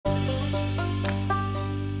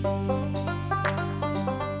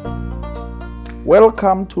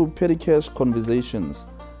Welcome to Phethi Cash Conversations,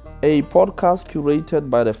 a podcast curated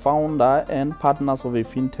by the founder and partners of a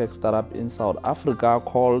fintech startup in South Africa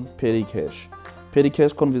called Phethi Cash. Phethi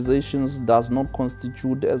Cash Conversations does not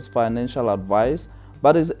constitute as financial advice,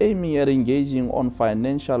 but is aiming at engaging on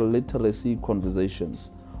financial literacy conversations.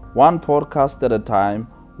 One podcast at a time,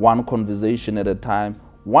 one conversation at a time,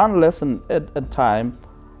 one lesson at a time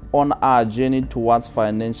on our journey towards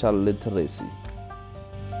financial literacy.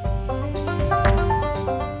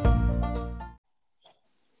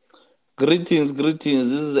 Greetings. This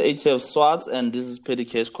is HF Swarts and this is Phethi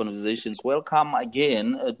Cash Conversations. Welcome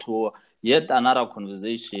again to yet another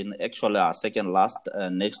conversation. Actually, our second last.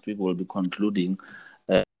 Next week we'll be concluding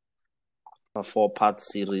a 4-part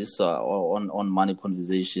series on money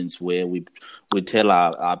conversations where we tell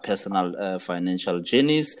our personal financial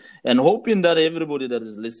journeys, and hoping that everybody that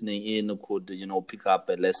is listening in could pick up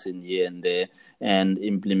a lesson here and there and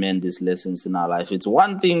implement these lessons in our life. It's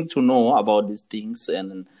one thing to know about these things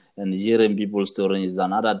and hearing people's stories is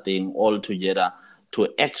another thing altogether to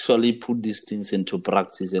actually put these things into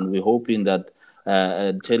practice. And we're hoping that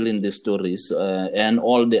telling the stories and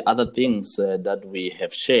all the other things that we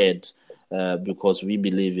have shared, because we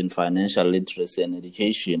believe in financial literacy and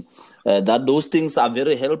education, that those things are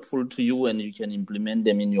very helpful to you and you can implement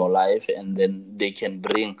them in your life, and then they can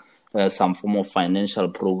bring some form of financial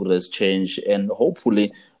progress, change, and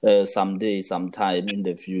hopefully someday, sometime in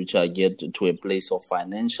the future, get to a place of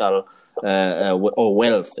financial or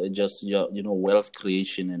wealth, just wealth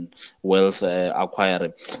creation and wealth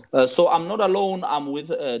acquiring. So I'm not alone. I'm with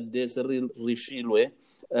Refeloe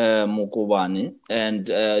Mokobane, and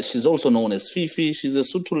she's also known as Fifi. She's a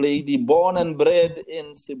Sotho lady, born and bred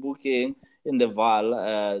in Sebokeng in the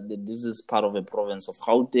Vaal. This is part of a province of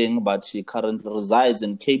Gauteng, but she currently resides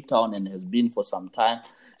in Cape Town and has been for some time.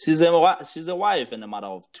 She's a wife and a mother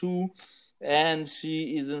of 2, and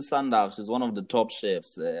she is in Sandav. She's one of the top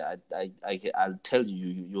chefs. I'll tell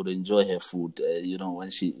you, you'll enjoy her food.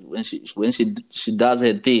 When she does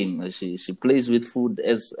her thing, she plays with food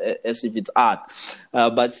as if it's art.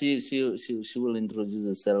 But she will introduce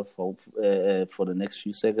herself for the next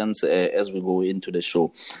few seconds as we go into the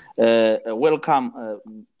show.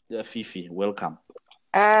 Welcome, Fifi. Welcome.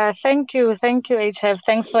 Thank you, HF.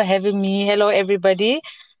 Thanks for having me. Hello, everybody.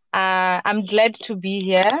 I'm glad to be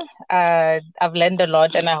here. I've learned a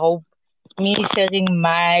lot, and I hope me sharing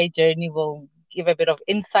my journey will give a bit of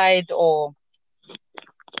insight or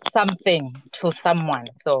something to someone.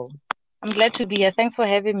 So I'm glad to be here. Thanks for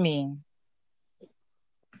having me.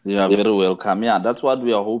 You are very welcome. Yeah, that's what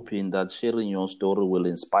we are hoping, that sharing your story will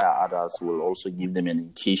inspire others, will also give them an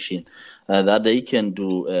indication that they can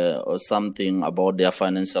do something about their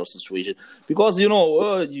financial situation. Because, you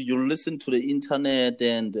listen to the internet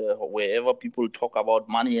and wherever people talk about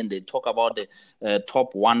money and they talk about the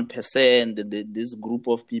top 1%, this group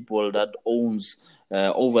of people that owns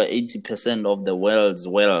over 80% of the world's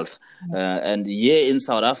wealth. And here in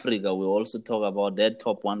South Africa, we also talk about that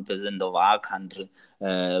top 1% of our country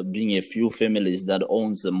being a few families that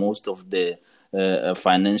owns most of the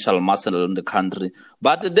financial muscle in the country.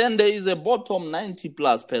 But then there is a bottom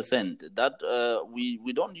 90+% that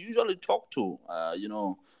we don't usually talk to,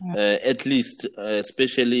 at least,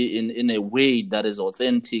 especially in a way that is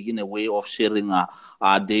authentic, in a way of sharing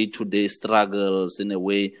our day-to-day struggles, in a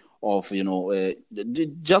way of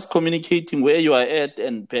just communicating where you are at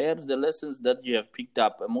and perhaps the lessons that you have picked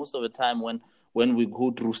up. Most of the time when we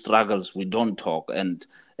go through struggles, we don't talk, and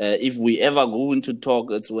if we ever go into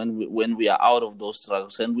talk, it's when we are out of those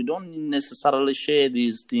struggles, and we don't necessarily share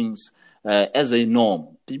these things as a norm.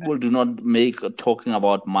 People do not make talking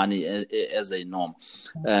about money as a norm,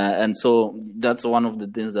 and so that's one of the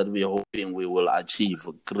things that we are hoping we will achieve: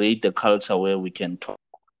 create a culture where we can talk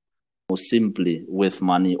simply with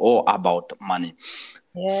money or about money.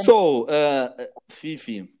 Yeah. So,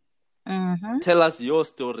 Fifi, tell us your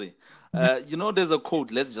story. There's a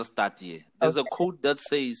quote. Let's just start here. There's a quote that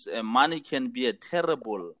says, money can be a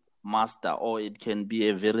terrible master or it can be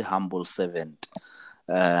a very humble servant.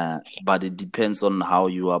 But it depends on how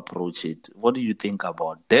you approach it. What do you think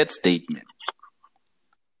about that statement?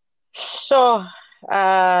 Sure.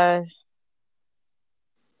 I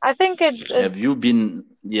think it's... Have you been...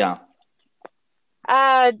 Yeah.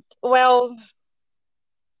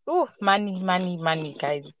 Money,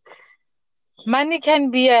 guys. Money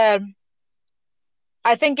can be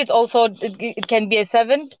I think it can be a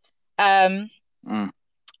servant,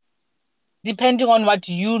 depending on what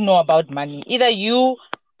you know about money. Either you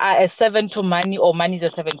are a servant to money or money is a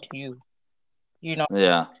servant to you.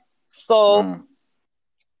 Yeah. So,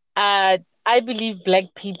 I believe Black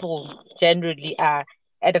people generally are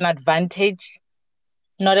at an advantage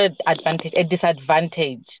not an advantage, a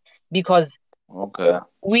disadvantage, because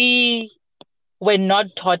we were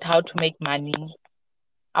not taught how to make money.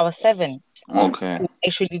 I was 7.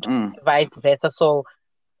 Actually, vice versa. So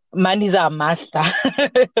money is our master,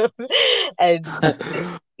 and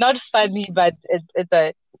not funny, but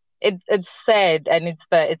it's sad, and it's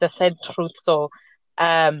a sad truth. So,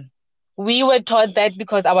 we were taught that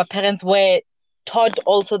because our parents were taught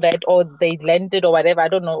also that, or they learned it or whatever. I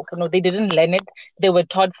don't know. No, they didn't learn it. They were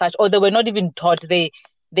taught such, or they were not even taught. They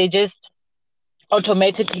just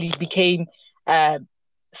automatically became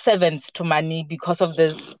servants to money because of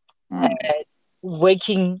this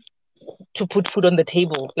working to put food on the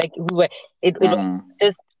table. Like it was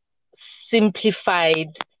just simplified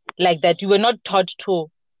like that. You were not taught to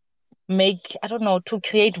make, I don't know, to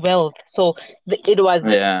create wealth. So it was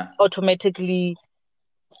automatically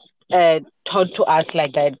taught to us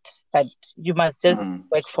like that you must just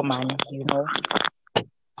work for money,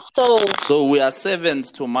 So we are servants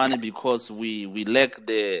to money because we lack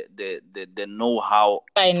the know-how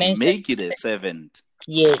to make it a servant.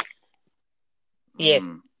 Yes.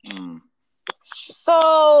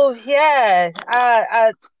 So yeah,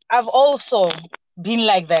 I've also been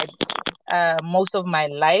like that most of my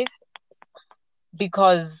life,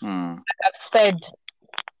 because like I've said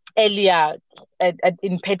earlier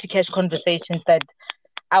in Phethi Cash conversations that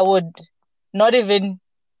I would not even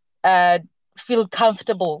feel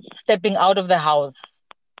comfortable stepping out of the house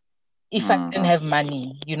if I didn't have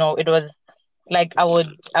money. It was like I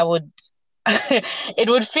would it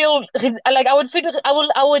would feel like I would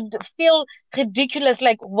feel ridiculous.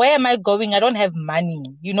 Like, where am I going? I don't have money.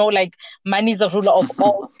 Like, money is the ruler of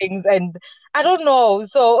all things, and I don't know.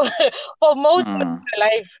 So for most of my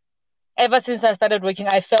life, ever since I started working,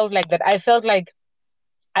 I felt like that. I felt like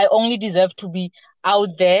I only deserve to be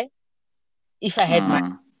out there if I had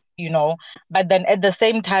money, But then at the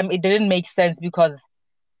same time, it didn't make sense, because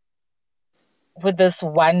with this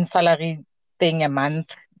one salary thing a month,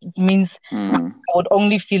 it means I would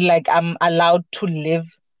only feel like I'm allowed to live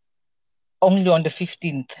only on the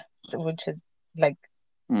 15th, which is like,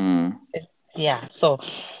 yeah. So,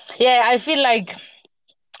 yeah, I feel like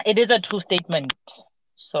it is a true statement.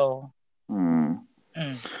 So,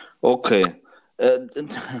 okay.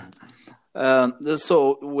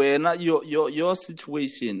 So when your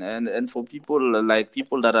situation, and for people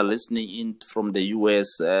that are listening in from the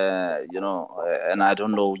US, and I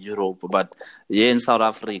don't know Europe, but here in South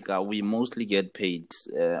Africa, we mostly get paid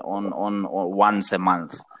on once a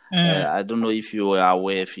month. I don't know if you are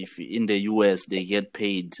aware, if in the US they get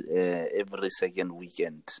paid every second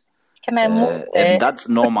weekend. Can I move? And that's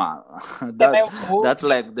normal. That's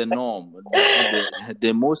like the norm.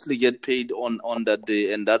 They mostly get paid on that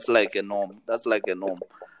day, and that's like a norm.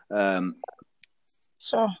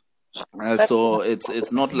 Sure. So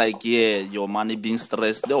it's not like your money being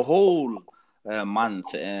stressed the whole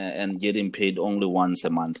month and getting paid only once a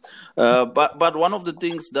month. But one of the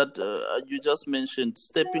things that you just mentioned,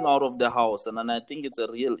 stepping out of the house, and I think it's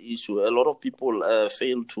a real issue. A lot of people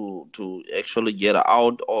fail to actually get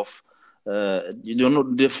out of.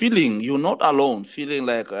 The feeling you're not alone, feeling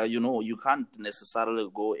like you can't necessarily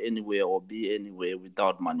go anywhere or be anywhere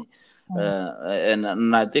without money.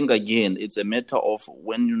 And I think, again, it's a matter of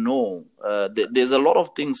when there's a lot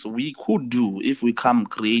of things we could do if we become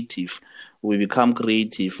creative. We become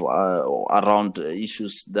creative around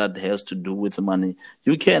issues that has to do with money.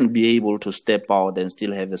 You can be able to step out and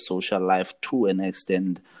still have a social life to an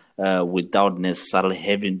extent, without necessarily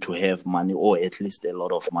having to have money, or at least a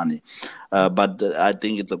lot of money. But I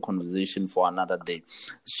think it's a conversation for another day.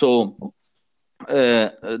 So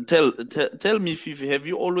tell me, Fifi, have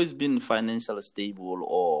you always been financially stable,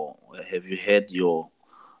 or have you had your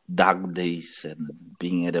dark days and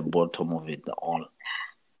being at the bottom of it all?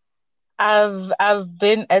 I've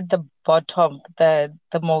been at the bottom, the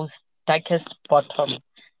most darkest bottom.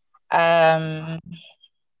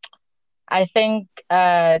 I think,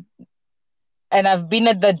 and I've been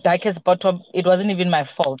at the darkest bottom. It wasn't even my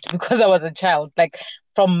fault, because I was a child. Like,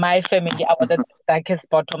 from my family, I was at the darkest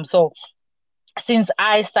bottom. So since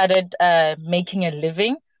I started making a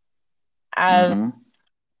living, I'm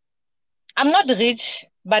not rich,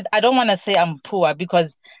 but I don't want to say I'm poor,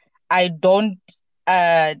 because I don't.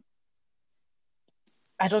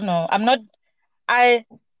 I don't know. I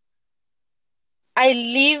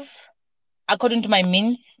live according to my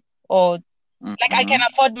means, or like, I can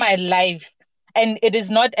afford my life, and it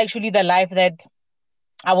is not actually the life that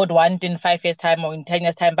I would want in 5 years' time or in 10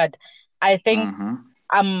 years' time. But I think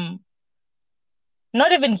I'm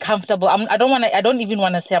not even comfortable. I don't even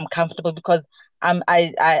want to say I'm comfortable, because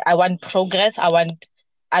I want progress. I want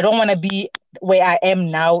I don't want to be where I am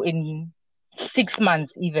now in 6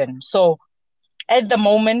 months even. So at the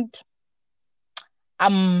moment,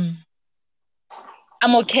 I'm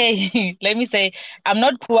okay. Let me say, I'm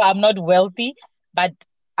not poor, I'm not wealthy, but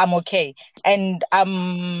I'm okay. And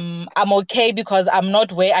I'm okay because I'm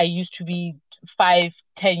not where I used to be 5,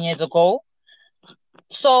 10 years ago.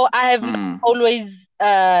 So I have always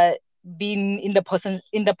been in the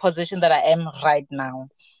position that I am right now.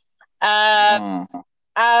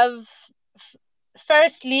 I've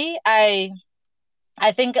firstly I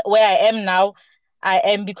think where I am now, I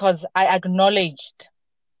am because I acknowledged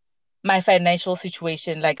my financial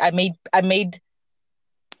situation. Like I made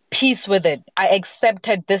peace with it. I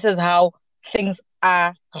accepted this is how things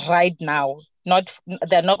are right now. Not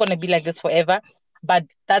they're not going to be like this forever, but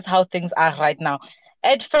that's how things are right now.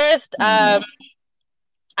 At first, I'm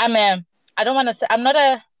a I don't want to say I'm not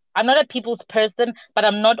a people's person, but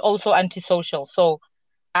I'm not also antisocial. So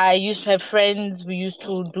I used to have friends. We used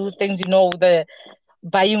to do things, the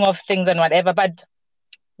buying of things and whatever. But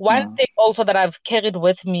one thing also that I've carried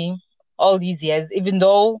with me all these years, even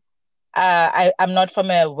though I'm not from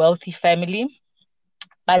a wealthy family,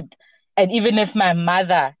 but and even if my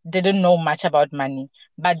mother didn't know much about money,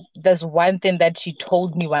 but there's one thing that she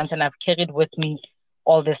told me once, and I've carried with me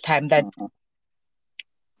all this time that,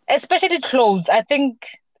 especially clothes, I think,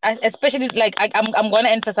 especially like I'm going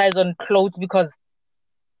to emphasize on clothes because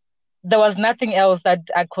there was nothing else that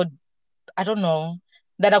I don't know,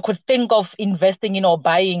 that I could think of investing in or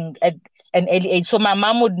buying at an early age. So my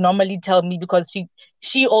mom would normally tell me because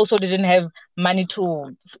she also didn't have money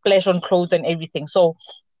to splash on clothes and everything. So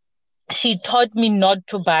she taught me not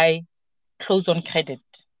to buy clothes on credit.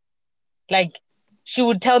 Like she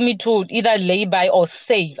would tell me to either lay by or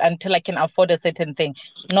save until I can afford a certain thing,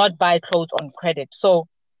 not buy clothes on credit. So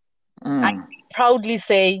I can proudly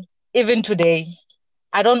say, even today,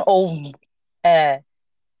 I don't own a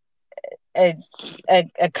a,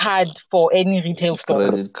 a card for any retail store.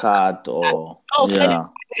 Credit card or Credit,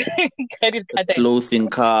 credit card. clothing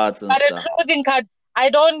cards and But stuff. a clothing card, I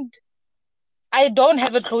don't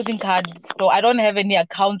have a clothing card, so I don't have any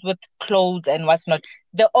accounts with clothes and what's not.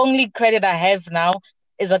 The only credit I have now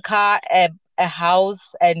is a car, a house,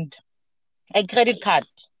 and a credit card.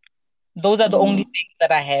 Those are the only things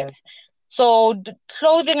that I have. So the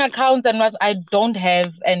clothing accounts and what I don't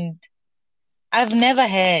have, and I've never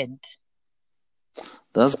had.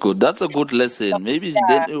 That's good. That's a good lesson. Maybe Yeah.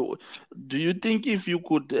 then, do you think if you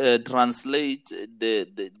could translate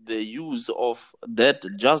the use of that,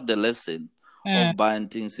 just the lesson of buying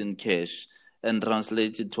things in cash, and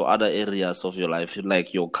translate it to other areas of your life,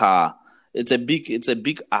 like your car? It's a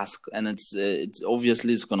big ask, and it's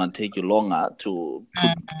obviously it's gonna take you longer to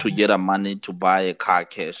get a money to buy a car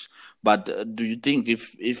cash. But do you think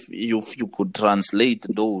if you could translate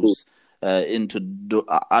those into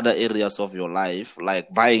other areas of your life,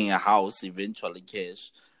 like buying a house eventually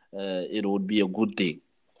cash, it would be a good thing?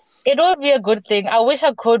 It would be a good thing. I wish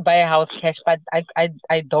I could buy a house cash, but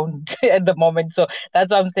I don't at the moment. So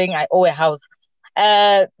that's why I'm saying I owe a house.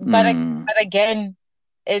 But again,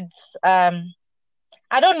 it's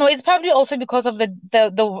I don't know. It's probably also because of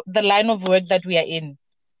the line of work that we are in.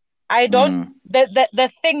 I don't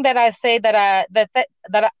the thing that I say that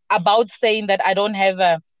about saying that I don't have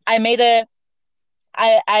a I made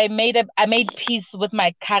peace with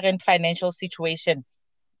my current financial situation.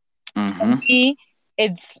 For me,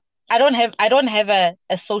 it's I don't have a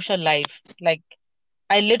social life. Like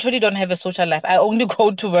I literally don't have a social life. I only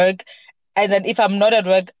go to work, and then if I'm not at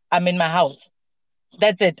work, I'm in my house.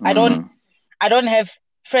 That's it. I don't have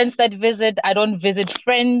friends that visit. I don't visit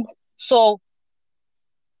friends. So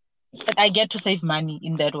I get to save money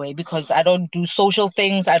in that way because I don't do social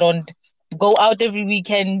things. I don't go out every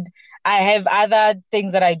weekend. I have other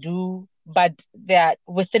things that I do, but they're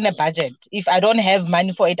within a budget. If I don't have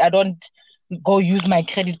money for it, I don't go use my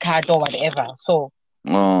credit card or whatever. So,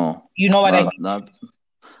 you know what I mean?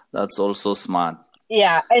 That's also smart.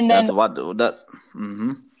 Yeah, and then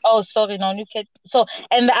oh, sorry, no, you can't. So,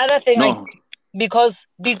 and the other thing, no. because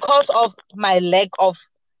of my lack of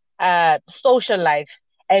social life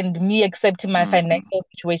and me accepting my financial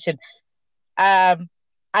situation,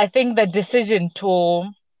 I think the decision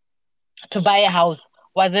to buy a house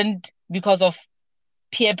wasn't because of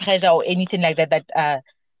peer pressure or anything like that.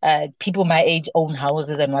 People my age own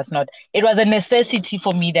houses and what's not. It was a necessity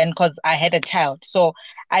for me then because I had a child. So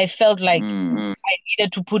I felt like I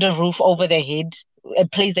needed to put a roof over their head, a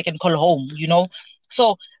place they can call home.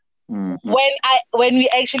 So when we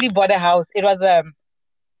actually bought a house, it was a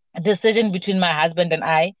decision between my husband and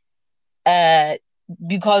I,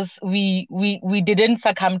 because we didn't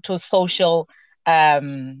succumb to social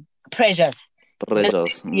pressures.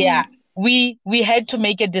 Pressures. Yeah, we had to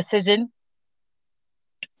make a decision.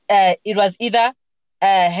 It was either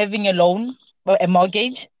having a loan or a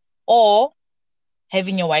mortgage or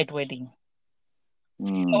having a white wedding.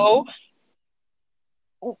 So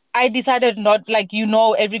I decided not, like,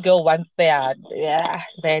 every girl wants that,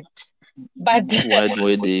 but White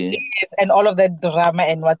wedding. yes, and all of that drama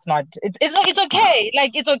and what's not. It's okay.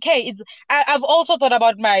 Like, it's okay. I've also thought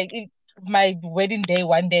about my wedding day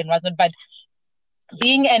one day and whatnot, but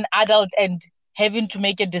being an adult and having to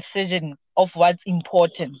make a decision of what's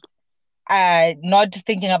important, not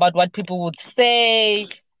thinking about what people would say.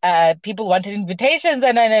 People wanted invitations,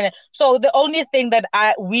 and so the only thing that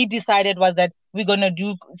we decided was that we're gonna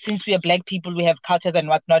do, since we are Black people, we have cultures and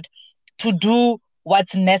whatnot, to do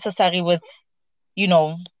what's necessary with,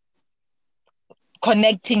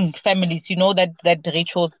 connecting families. That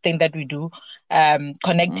ritual thing that we do,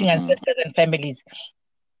 connecting ancestors and families.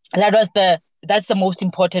 That's the most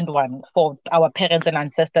important one for our parents and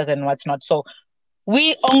ancestors and whatnot. So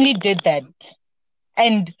we only did that.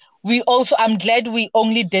 And I'm glad we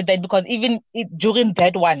only did that, because even during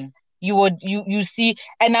that one, you see,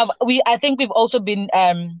 and I think we've also been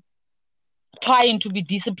trying to be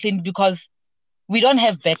disciplined, because we don't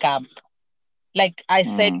have backup. Like I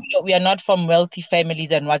said, we are not from wealthy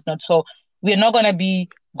families and whatnot, so we're not gonna be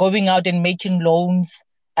going out and making loans,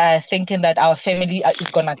 thinking that our family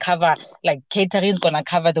is gonna cover, like catering is gonna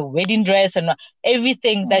cover the wedding dress, and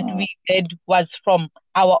everything that we did was from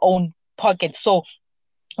our own pocket. So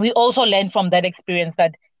we also learned from that experience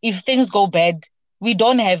that if things go bad, we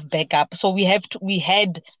don't have backup. So we had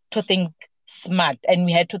to think smart, and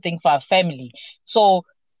we had to think for our family. So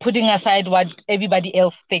putting aside what everybody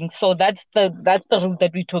else thinks. So that's the route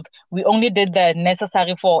that we took. We only did the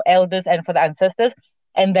necessary for elders and for the ancestors,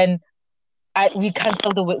 and then we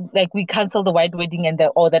canceled the white wedding and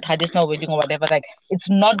the traditional wedding or whatever. Like, it's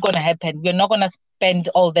not gonna happen. We're not gonna spend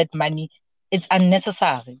all that money. It's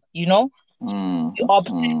unnecessary, We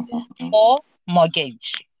opted for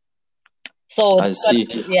mortgage. So I see.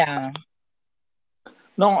 yeah.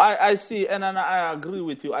 No, I see, and I agree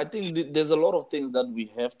with you. I think there's a lot of things that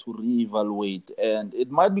we have to reevaluate, and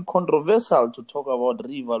it might be controversial to talk about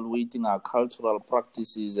reevaluating our cultural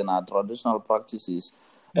practices and our traditional practices.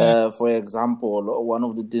 For example, one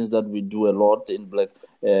of the things that we do a lot in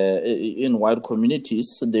in white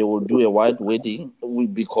communities, they will do a white wedding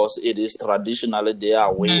because it is traditionally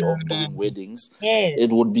their way of doing weddings. Yes.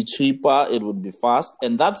 It would be cheaper, it would be fast,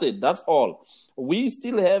 and that's it. That's all. We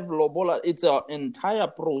still have lobola. It's an entire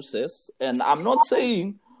process, and I'm not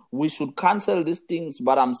saying we should cancel these things,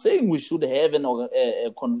 but I'm saying we should have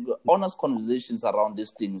honest conversations around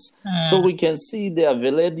these things, so we can see their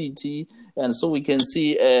validity, and so we can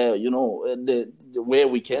see, where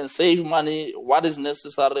we can save money, what is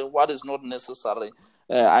necessary, what is not necessary.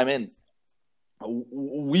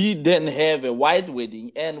 We then have a white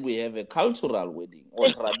wedding, and we have a cultural wedding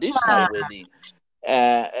or traditional wedding.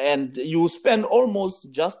 And you spend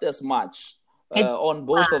almost just as much on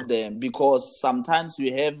both of them, because sometimes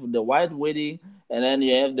you have the white wedding, and then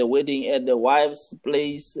you have the wedding at the wife's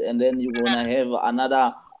place, and then you're going to have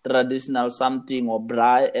another traditional something or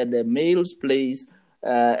braai at the male's place.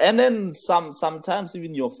 And then sometimes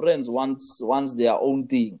even your friends wants their own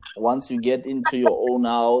thing. Once you get into your own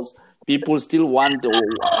house, people still want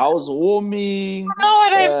housewarming,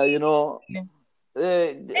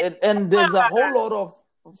 and there's a whole lot of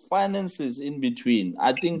finances in between.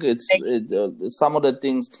 I think it's some of the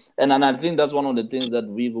things, and I think that's one of the things that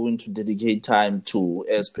we're going to dedicate time to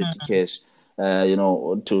as Phethi Cash,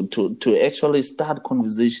 to actually start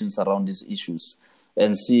conversations around these issues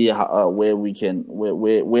and see how,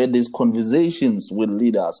 where these conversations will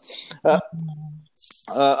lead us.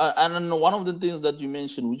 And one of the things that you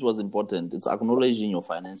mentioned, which was important, it's acknowledging your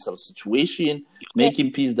financial situation,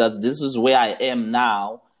 making peace that this is where I am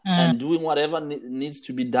now, and doing whatever needs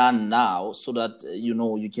to be done now, so that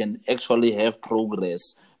you can actually have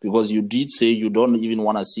progress. Because you did say you don't even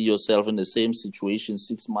want to see yourself in the same situation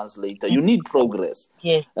 6 months later. You need progress.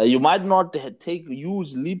 Yes. You might not take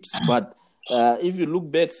huge leaps, but if you look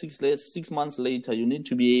back 6 months later, you need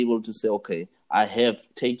to be able to say, okay, I have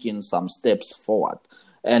taken some steps forward.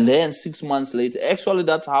 And then 6 months later, actually,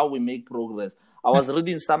 that's how we make progress. I was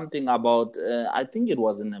reading something about, I think it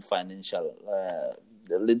was in the financial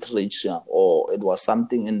literature, or it was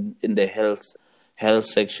something in the health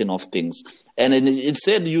section of things. And it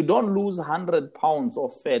said you don't lose 100 pounds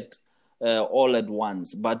of fat all at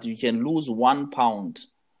once, but you can lose 1 pound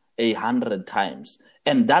 100 times.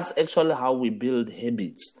 And that's actually how we build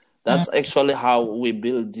habits. That's actually how we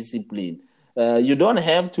build discipline. You don't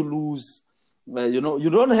have to lose You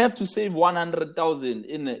don't have to save 100,000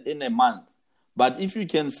 in a month, but if you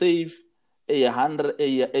can save a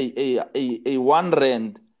 1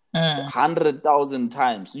 rand 100,000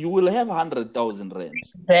 times, you will have 100,000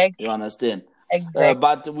 rands. Exactly. You understand? Exactly.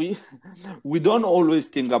 But we don't always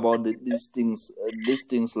think about these things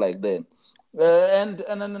like that. And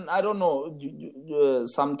I don't know.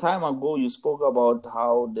 Some time ago, you spoke about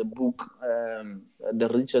how the book, "The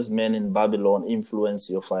Richest Man in Babylon," influenced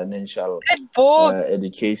your financial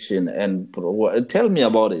education. And tell me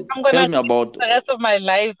about it. Tell me about the rest of my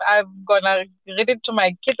life. I'm gonna read it to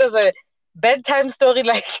my kids as a bedtime story.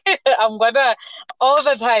 Like I'm gonna all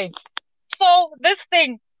the time. So this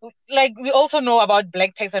thing, like we also know about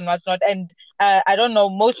black tax and what's not, and I don't know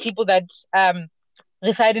most people that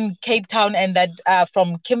reside in Cape Town and that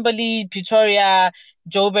from Kimberley, Pretoria,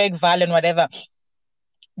 Joburg, Vaal, and whatever.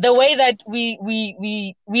 The way that we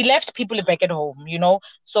left people back at home, you know.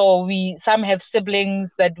 So some have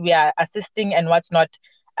siblings that we are assisting and what's not.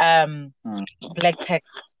 Black tax,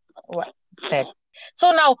 what tax.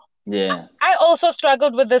 So now, yeah. I also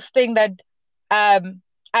struggled with this thing that I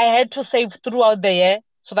had to save throughout the year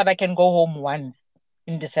so that I can go home once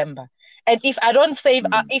in December. And if I don't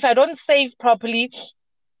save properly,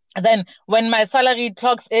 then when my salary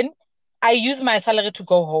clocks in, I use my salary to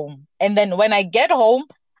go home. And then when I get home,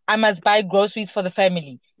 I must buy groceries for the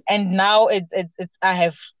family. And now I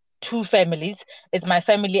have two families. It's my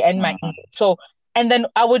family and my so and then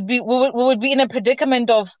we would be in a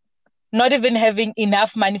predicament of not even having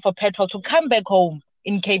enough money for petrol to come back home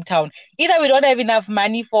in Cape Town. Either we don't have enough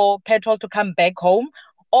money for petrol to come back home,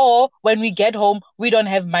 or when we get home, we don't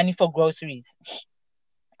have money for groceries.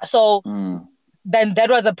 So then that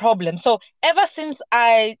was a problem. So ever since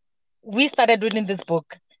we started reading this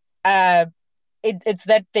book, it's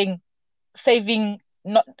that thing, saving,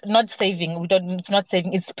 not saving. It's not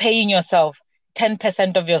saving. It's paying yourself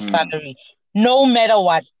 10% of your salary, no matter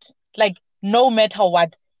what. Like no matter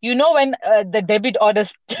what. You know when the debit orders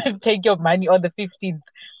take your money on the 15th.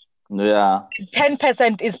 Yeah.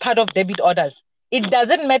 10% is part of debit orders. It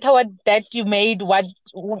doesn't matter what debt you made, what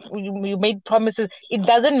you made promises. It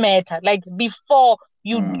doesn't matter. Like before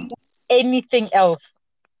you do anything else,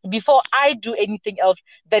 before I do anything else,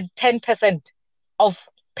 the 10% of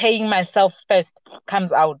paying myself first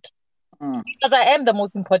comes out. Because I am the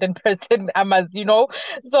most important person, I must, you know.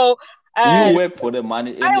 So you work for the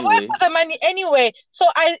money anyway. I work for the money anyway. So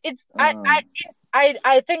I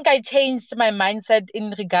think I changed my mindset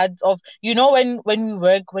in regards of, you know, when we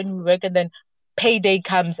work and then payday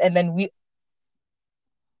comes and then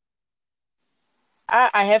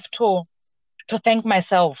I have to thank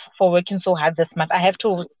myself for working so hard this month. I have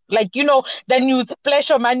to, like, you know, then you splash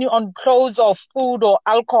your money on clothes or food or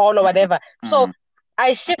alcohol or whatever. So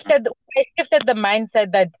I shifted the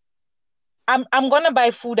mindset that I'm gonna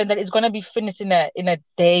buy food and then it's gonna be finished in a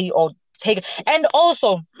day or take. And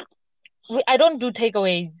also, I don't do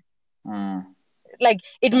takeaways. Like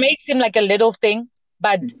it may seem like a little thing,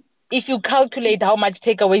 but if you calculate how much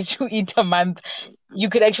takeaways you eat a month, you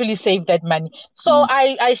could actually save that money. So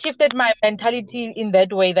I shifted my mentality in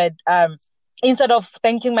that way that instead of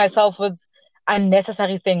thanking myself with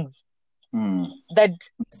unnecessary things, that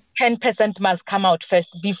 10% must come out first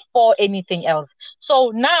before anything else.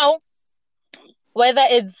 So now, whether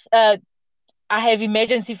it's I have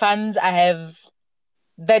emergency funds, I have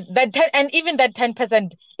that 10, and even that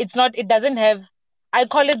 10%, it doesn't have, I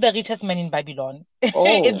call it the richest man in Babylon.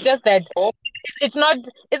 It's just that it's not,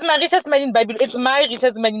 it's my richest man in Babylon. It's my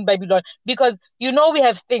richest man in Babylon because, you know, we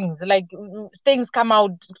have things like things come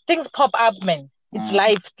out, things pop up, man. It's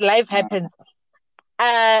life happens.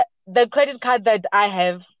 The credit card that I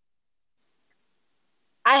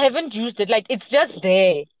haven't used it. Like it's just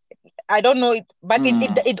there. I don't know it, but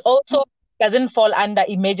it also doesn't fall under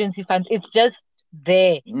emergency funds. It's just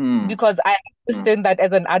there because I understand that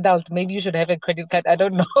as an adult, maybe you should have a credit card. I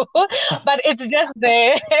don't know, but it's just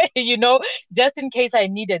there, you know, just in case I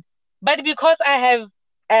need it. But because I have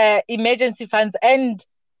emergency funds and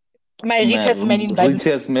my richest man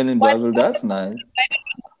in Bible, that's nice.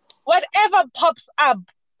 Whatever pops up,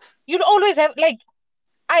 you'll always have like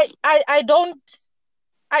I don't.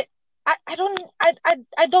 I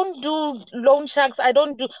don't do loan sharks. I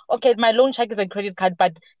don't do, okay, my loan shark is a credit card,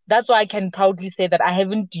 but that's why I can proudly say that I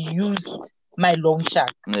haven't used my loan shark.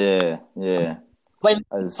 Yeah. When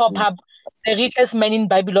pop up, the richest man in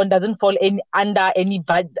Babylon doesn't fall under any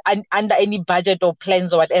budget or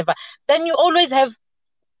plans or whatever. Then you always have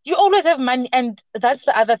money, and that's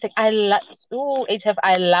the other thing. HF,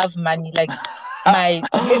 I love money. Like my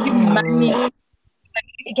having money,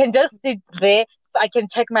 it can just sit there. So I can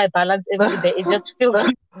check my balance every day. It just feels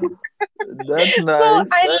That's So nice.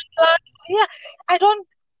 yeah, I don't,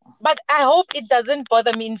 but I hope it doesn't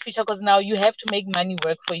bother me in future because now you have to make money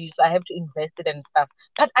work for you. So I have to invest it and stuff.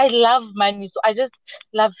 But I love money. So I just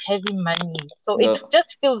love having money. So it No.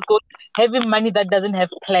 just feels good having money that doesn't have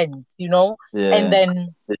plans, And Yeah.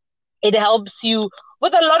 then it helps you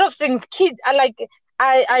with a lot of things. Kids,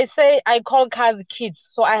 I say I call cars kids.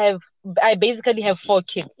 So I basically have 4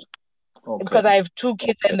 kids Okay. because I have 2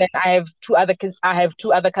 kids and then I have 2 other kids. I have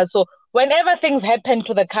 2 other cars. So whenever things happen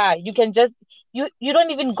to the car, you can just you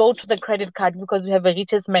don't even go to the credit card because you have a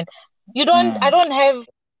richest man. I Mm. don't have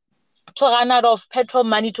to run out of petrol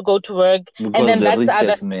money to go to work. And Because then the that's the other.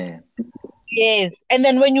 richest man. Yes. And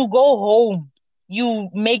then when you go home, you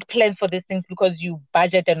make plans for these things because you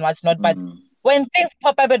budget and what's not. But Mm. when things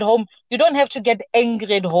pop up at home, you don't have to get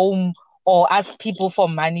angry at home or ask people for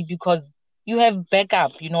money because you have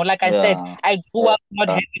backup. Like I said, Yeah. I grew up not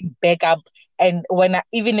having backup. And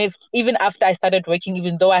even after I started working,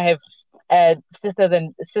 even though I have sisters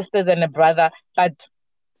and a brother, but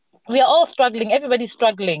we are all struggling. Everybody's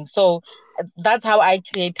struggling. So that's how I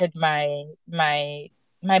created my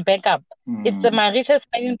backup. It's Mm. my richest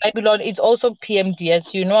man in Babylon. It's also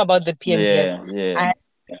PMDS. You know about the PMDS. Yeah. Yeah.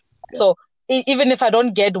 I, so even if I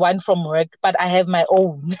don't get one from work, but I have my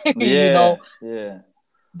own, Yeah. Yeah. I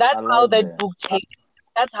That's how like that that. book changed.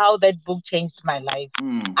 That's how that book changed my life.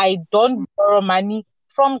 Mm. I don't borrow money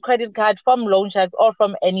from credit card, from loan sharks, or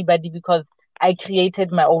from anybody because I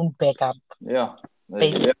created my own backup, Yeah.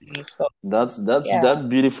 basically. So yeah. That's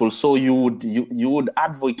beautiful. So you would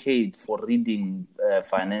advocate for reading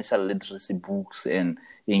financial literacy books and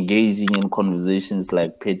engaging in conversations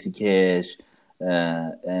like Petty Cash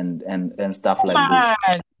and stuff like this.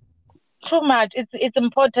 Man, too much. It's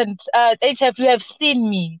important. HF, you have seen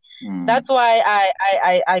me. Mm. That's why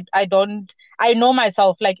I don't. I know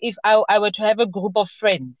myself. Like if I were to have a group of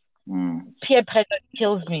friends, Mm. peer pressure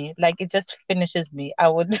kills me. Like it just finishes me. I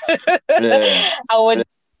would Yeah. I would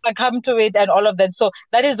succumb to it and all of that. So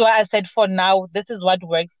that is why I said for now, this is what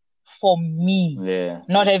works for me. Yeah.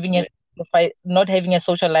 Not having a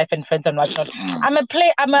social life and friends and whatnot. Mm.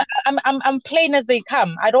 I'm plain as they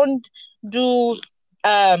come. I don't do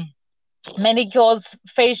manicures,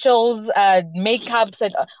 facials, makeups,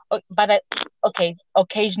 okay,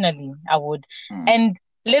 occasionally I would. Mm. And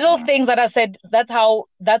little things that I said,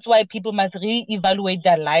 that's why people must reevaluate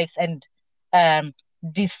their lives and um,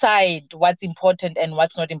 decide what's important and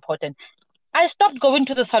what's not important. I stopped going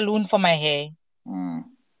to the salon for my hair. Mm.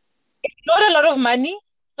 Not a lot of money.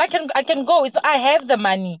 I can go. I have the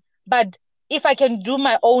money, but if I can do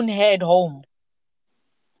my own hair at home,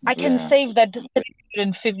 I can Yeah. save that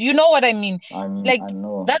 350. You know what I mean? Like I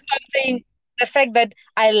know. that's what I'm saying. The fact that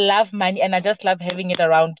I love money and I just love having it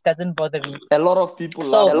around doesn't bother me. A lot of people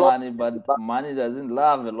love So money, but money doesn't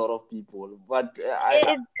love a lot of people. But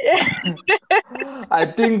it, I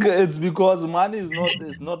think it's because money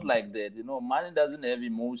is not like that. Money doesn't have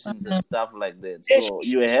emotions and stuff like that. So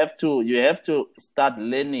you have to start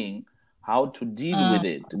learning how to deal with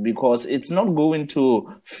it because it's not going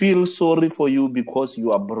to feel sorry for you because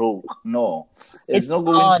you are broke. No, it's it's not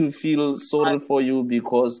going not. to feel sorry for you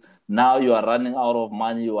because now you are running out of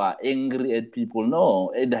money, you are angry at people.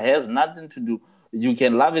 No, it has nothing to do. You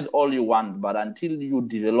can love it all you want, but until you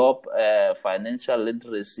develop financial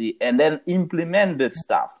literacy and then implement that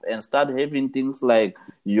stuff and start having things like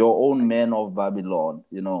your own man of Babylon,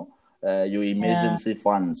 your Yeah. emergency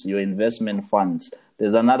funds, your investment funds.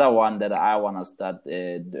 There's another one that I want to start.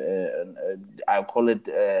 I call it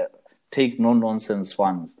take no nonsense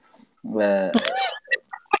funds. Uh,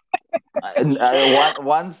 and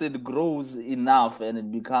once it grows enough and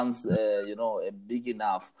it becomes, big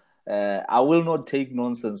enough, I will not take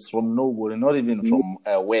nonsense from nobody, not even from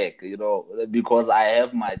work, because I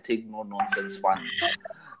have my take no nonsense funds.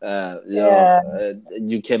 Yeah.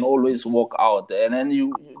 You can always walk out, and then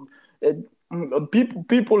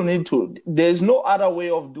people need to. There's no other way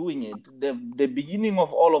of doing it. The beginning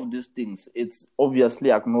of all of these things, it's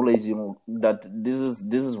obviously acknowledging that this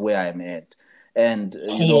is where I'm at. And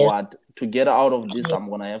you know Yes. what? To get out of this, I'm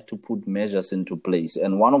gonna have to put measures into place.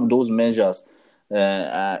 And one of those measures,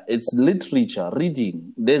 it's literature,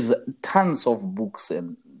 reading. There's tons of books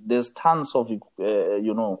and there's tons of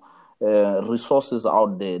resources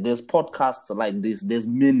out there. There's podcasts like this. There's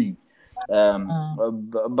many,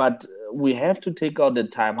 but we have to take out the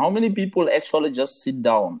time. How many people actually just sit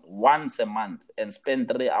down once a month and spend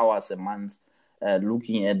 3 hours a month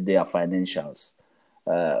looking at their financials?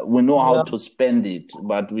 We know how Yeah. to spend it,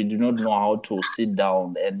 but we do not know how to sit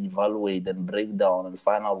down and evaluate and break down and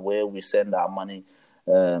find out where we send our money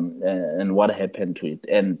and what happened to it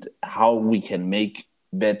and how we can make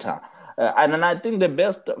better. And then I think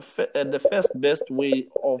the first best way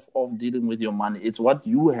of dealing with your money is what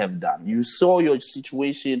you have done. You saw your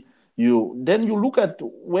situation. Then you look at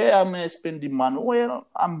where am I spending money? Well,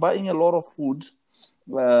 I'm buying a lot of food,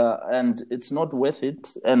 and it's not worth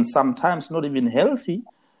it, and sometimes not even healthy.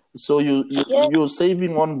 So you're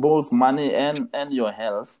saving on both money and your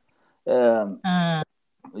health. When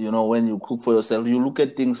you cook for yourself, you look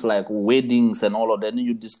at things like weddings and all of that, and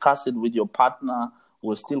you discuss it with your partner.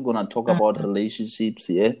 We're still going to talk about relationships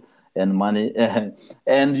here and money.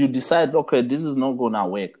 And you decide, okay, this is not going to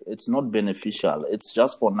work. It's not beneficial. It's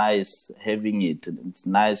just for nice having it. It's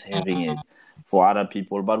nice having it for other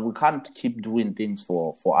people. But we can't keep doing things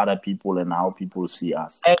for other people and how people see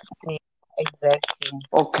us. Exactly.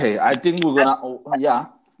 Okay, I think we're going to, yeah.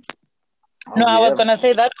 No, I was going to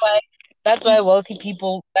say that's why wealthy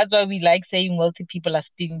people, that's why we like saying wealthy people are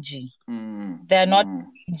stingy. They're not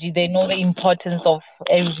stingy. They know the importance of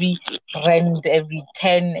every rand, every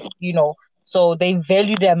 10, so they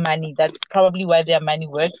value their money. That's probably why their money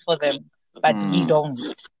works for them, but we don't,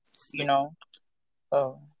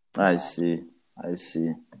 So, I see.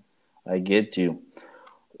 I get you.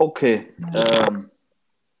 Okay.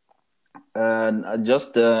 And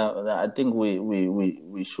just I think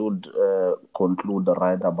we should conclude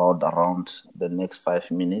right about around the next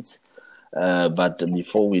 5 minutes. But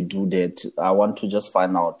before we do that, I want to just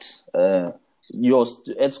find out you're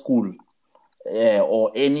at school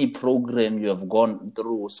or any program you have gone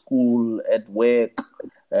through, school, at work.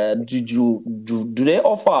 Do they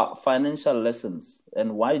offer financial lessons,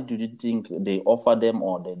 and why do you think they offer them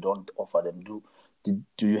or they don't offer them? Do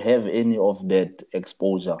you have any of that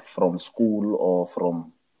exposure from school or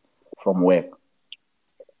from work?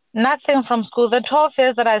 Nothing from school. The 12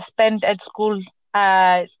 years that I spent at school,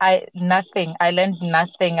 nothing. I learned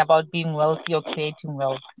nothing about being wealthy or creating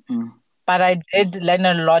wealth. But I did learn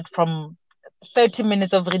a lot from 30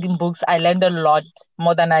 minutes of reading books. I learned a lot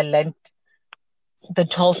more than I learned the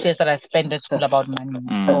 12 years that I spent at school about money.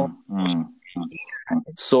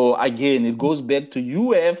 So again, it goes back to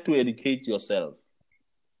you have to educate yourself.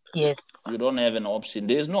 Yes. You don't have an option.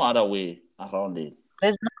 There's no other way around it.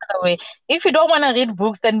 There's no other way. If you don't want to read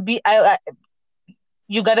books, then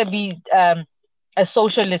you gotta be a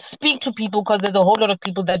socialist. Speak to people because there's a whole lot of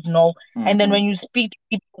people that know. And then when you speak to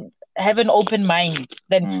people, have an open mind.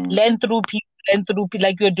 Then learn through people,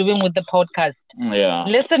 like you're doing with the podcast. Yeah.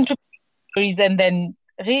 Listen to stories and then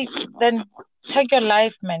read. Then check your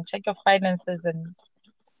life, man. Check your finances, and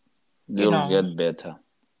you'll get better.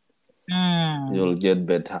 You'll get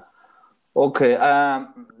better. Okay,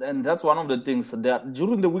 and that's one of the things that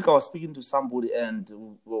during the week I was speaking to somebody, and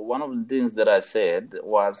one of the things that I said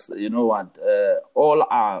was, you know what, all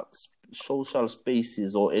our social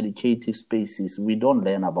spaces or educative spaces, we don't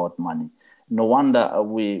learn about money. No wonder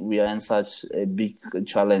we are in such a big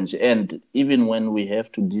challenge. And even when we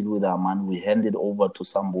have to deal with our money, we hand it over to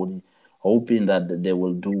somebody, hoping that they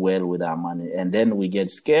will do well with our money. And then we get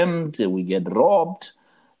scammed, we get robbed.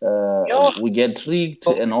 We get tricked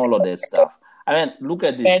and all of that stuff. I mean, look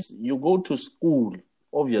at this. You go to school.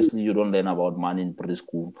 Obviously, you don't learn about money in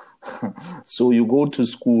preschool. So you go to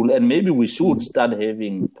school, and maybe we should start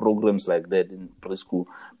having programs like that in preschool.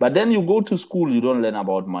 But then you go to school, you don't learn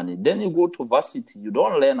about money. Then you go to varsity, you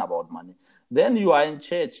don't learn about money. Then you are in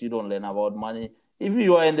church, you don't learn about money. If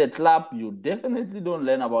you are in the club, you definitely don't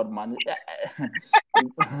learn about money.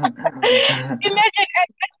 Imagine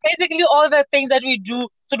basically all the things that we do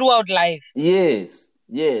throughout life. Yes.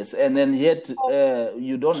 And then yet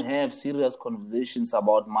you don't have serious conversations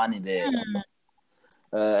about money there.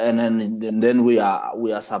 And then we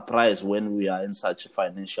are surprised when we are in such a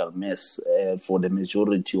financial mess for the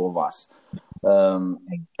majority of us.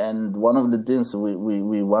 And one of the things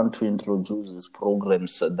we want to introduce is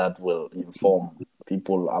programs that will inform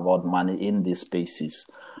people about money in these spaces.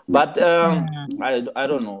 But I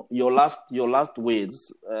don't know, your last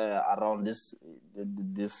words around this.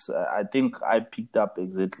 I think I picked up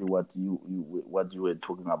exactly what you were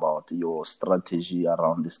talking about, your strategy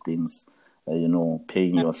around these things.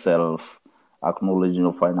 Paying yourself, acknowledging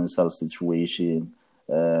your financial situation,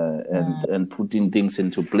 and putting things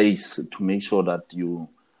into place to make sure that you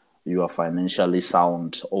are financially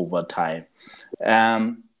sound over time.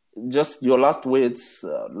 Just your last words,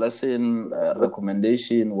 lesson,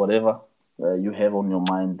 recommendation, whatever you have on your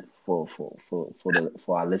mind for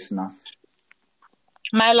our listeners.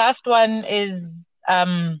 My last one is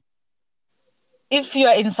if you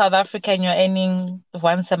are in South Africa and you're earning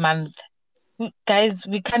once a month, guys,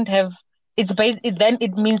 we can't have then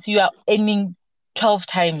it means you are earning 12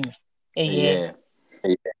 times a year.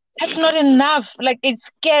 That's not enough. Like, it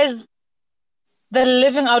scares the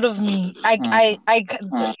living out of me. I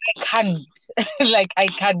can't. Like, I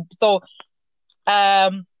can't. So,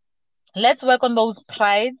 let's work on those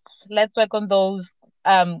prides. Let's work on those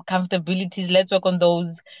comfortabilities. Let's work on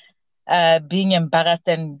those being embarrassed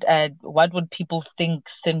and what would people think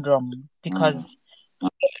syndrome, because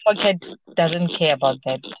pocket doesn't care about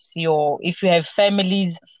that. If you have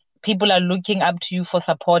families, people are looking up to you for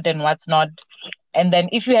support and what's not. And then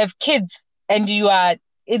if you have kids and you are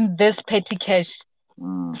in this petty cash,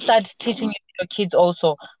 start teaching your kids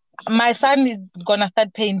also. My son is gonna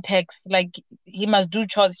start paying tax. Like, he must do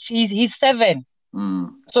chores. He's 7,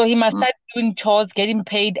 so he must start doing chores, getting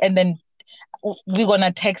paid, and then we're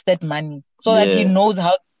gonna tax that money so that he knows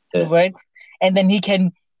how it works, and then he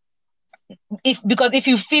can. Because if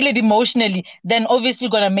you feel it emotionally, then obviously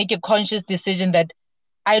you're gonna make a conscious decision that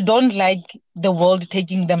I don't like the world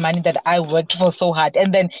taking the money that I worked for so hard.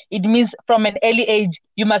 And then it means from an early age,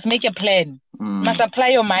 you must make a plan. You must apply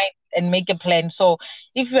your mind and make a plan. So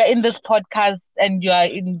if you are in this podcast and you are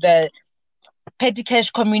in the petty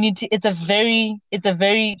cash community, it's a very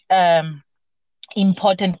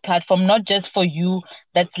important platform, not just for you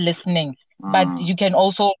that's listening, but it can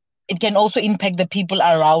also impact the people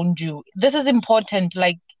around you. This is important.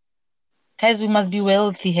 Like, guys, we must be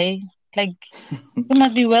wealthy, hey? Like, we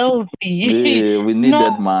must be wealthy. Yeah, we need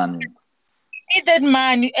that money. We need that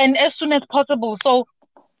money, and as soon as possible. So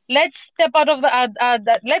let's step out of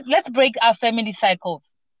the let's break our family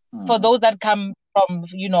cycles. For those that come from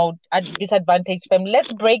a disadvantaged family,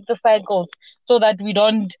 let's break the cycles so that we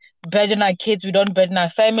don't burden our kids, we don't burden our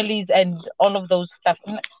families, and all of those stuff.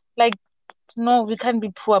 Like, no, we can't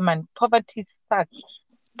be poor, man. Poverty sucks.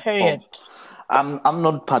 Period. I'm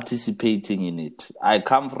not participating in it. I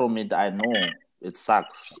come from it. I know it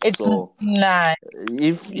sucks. So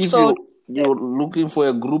if you're looking for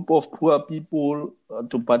a group of poor people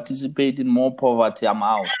to participate in more poverty, I'm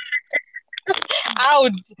out.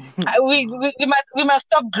 Out. we must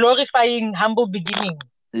stop glorifying humble beginnings.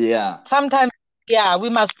 Yeah. Sometimes, we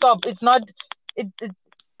must stop. It's not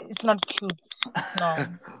cute. No.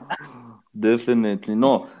 Definitely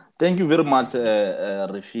no. Thank you very much,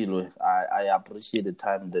 Refeloe. I appreciate the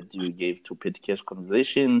time that you gave to Phethi Cash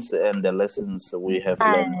Conversations and the lessons we have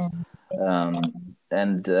learned.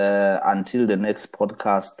 And until the next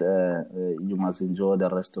podcast, you must enjoy the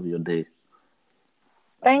rest of your day.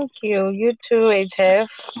 Thank you. You too, HF.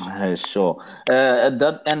 Sure.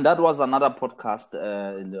 That was another podcast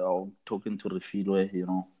talking to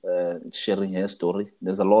Refeloe, sharing her story.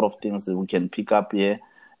 There's a lot of things that we can pick up here.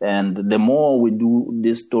 And the more we do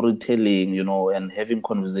this storytelling, and having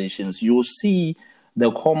conversations, you see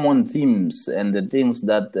the common themes and the things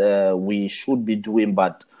that we should be doing,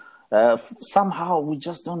 but somehow we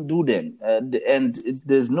just don't do them.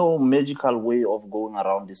 There's no magical way of going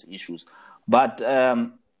around these issues. But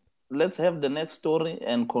let's have the next story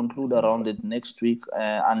and conclude around it next week.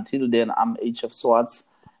 Until then, I'm HF Swarts,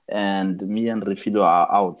 and me and Refeloe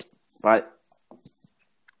are out. Bye.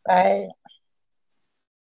 Bye.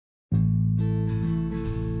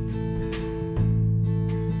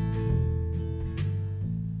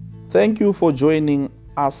 Thank you for joining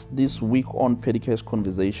us this week on Phethi Cash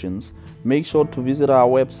Conversations. Make sure to visit our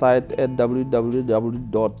website at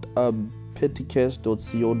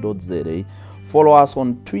www.phethicash.co.za. Follow us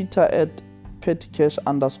on Twitter at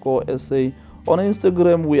PhethiCash_SA. On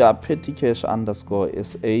Instagram, we are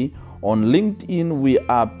PhethiCash_SA. On LinkedIn, we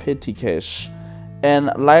are Phethi Cash.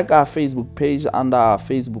 And like our Facebook page under our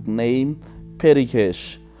Facebook name, Phethi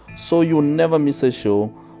Cash, so you never miss a show.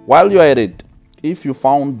 While you're at it, if you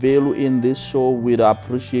found value in this show, we'd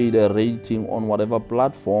appreciate a rating on whatever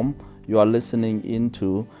platform you are listening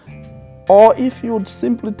into. Or if you'd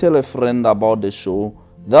simply tell a friend about the show,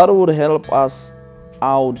 that would help us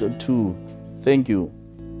out too. Thank you.